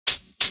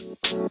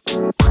This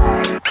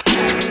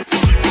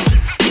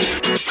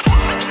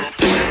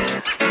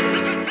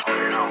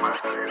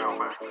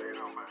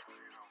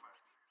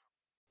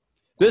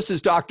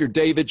is Dr.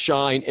 David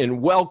Schein,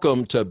 and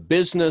welcome to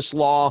Business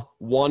Law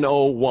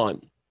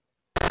 101.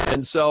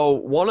 And so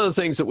one of the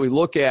things that we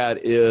look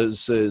at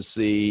is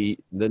the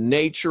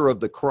nature of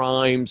the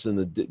crimes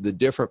and the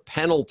different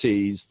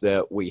penalties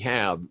that we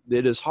have.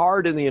 It is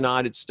hard in the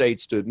United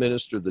States to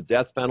administer the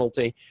death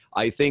penalty.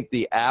 I think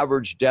the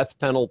average death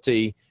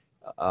penalty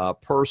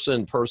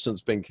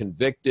person's been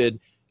convicted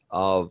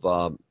of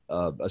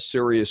a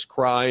serious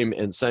crime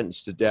and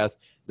sentenced to death.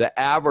 The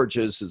average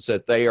is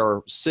that they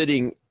are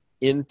sitting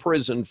in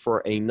prison for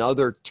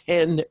another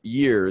 10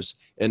 years,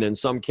 and in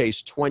some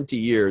case 20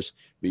 years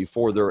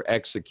before they're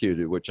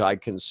executed, which I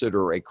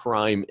consider a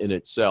crime in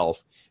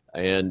itself.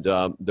 And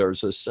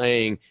there's a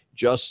saying,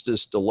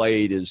 justice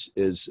delayed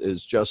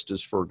is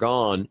justice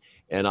forgone.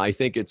 And I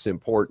think it's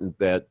important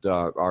that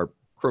our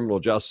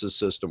criminal justice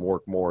system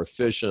work more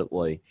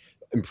efficiently.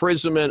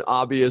 Imprisonment,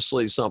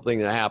 obviously, is something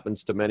that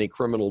happens to many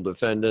criminal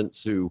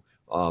defendants who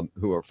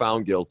are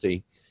found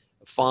guilty.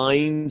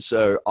 Fines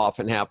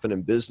often happen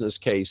in business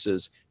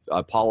cases.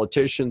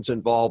 Politicians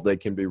involved, they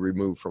can be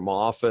removed from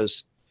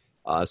office.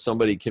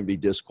 Somebody can be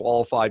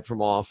disqualified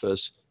from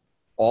office.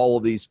 All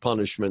of these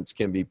punishments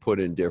can be put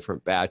in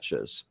different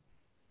batches.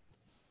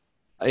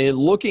 In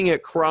looking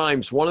at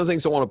crimes, one of the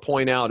things I want to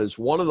point out is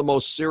one of the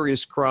most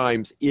serious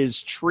crimes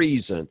is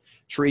treason.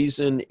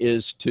 Treason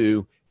is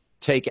to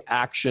take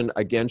action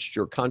against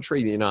your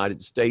country, the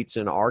United States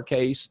in our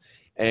case.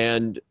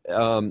 And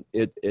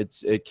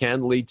it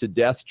can lead to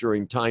death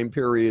during time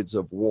periods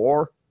of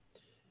war.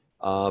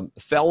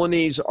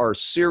 Felonies are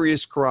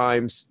serious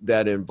crimes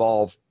that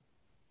involve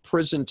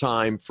prison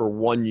time for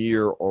 1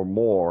 year or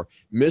more.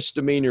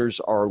 Misdemeanors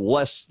are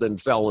less than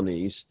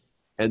felonies.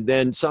 And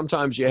then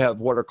sometimes you have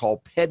what are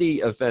called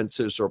petty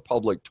offenses or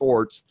public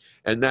torts.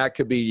 And that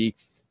could be,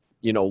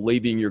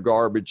 leaving your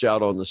garbage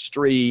out on the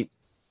street,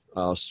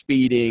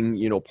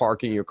 speeding,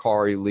 parking your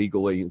car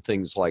illegally and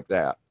things like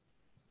that.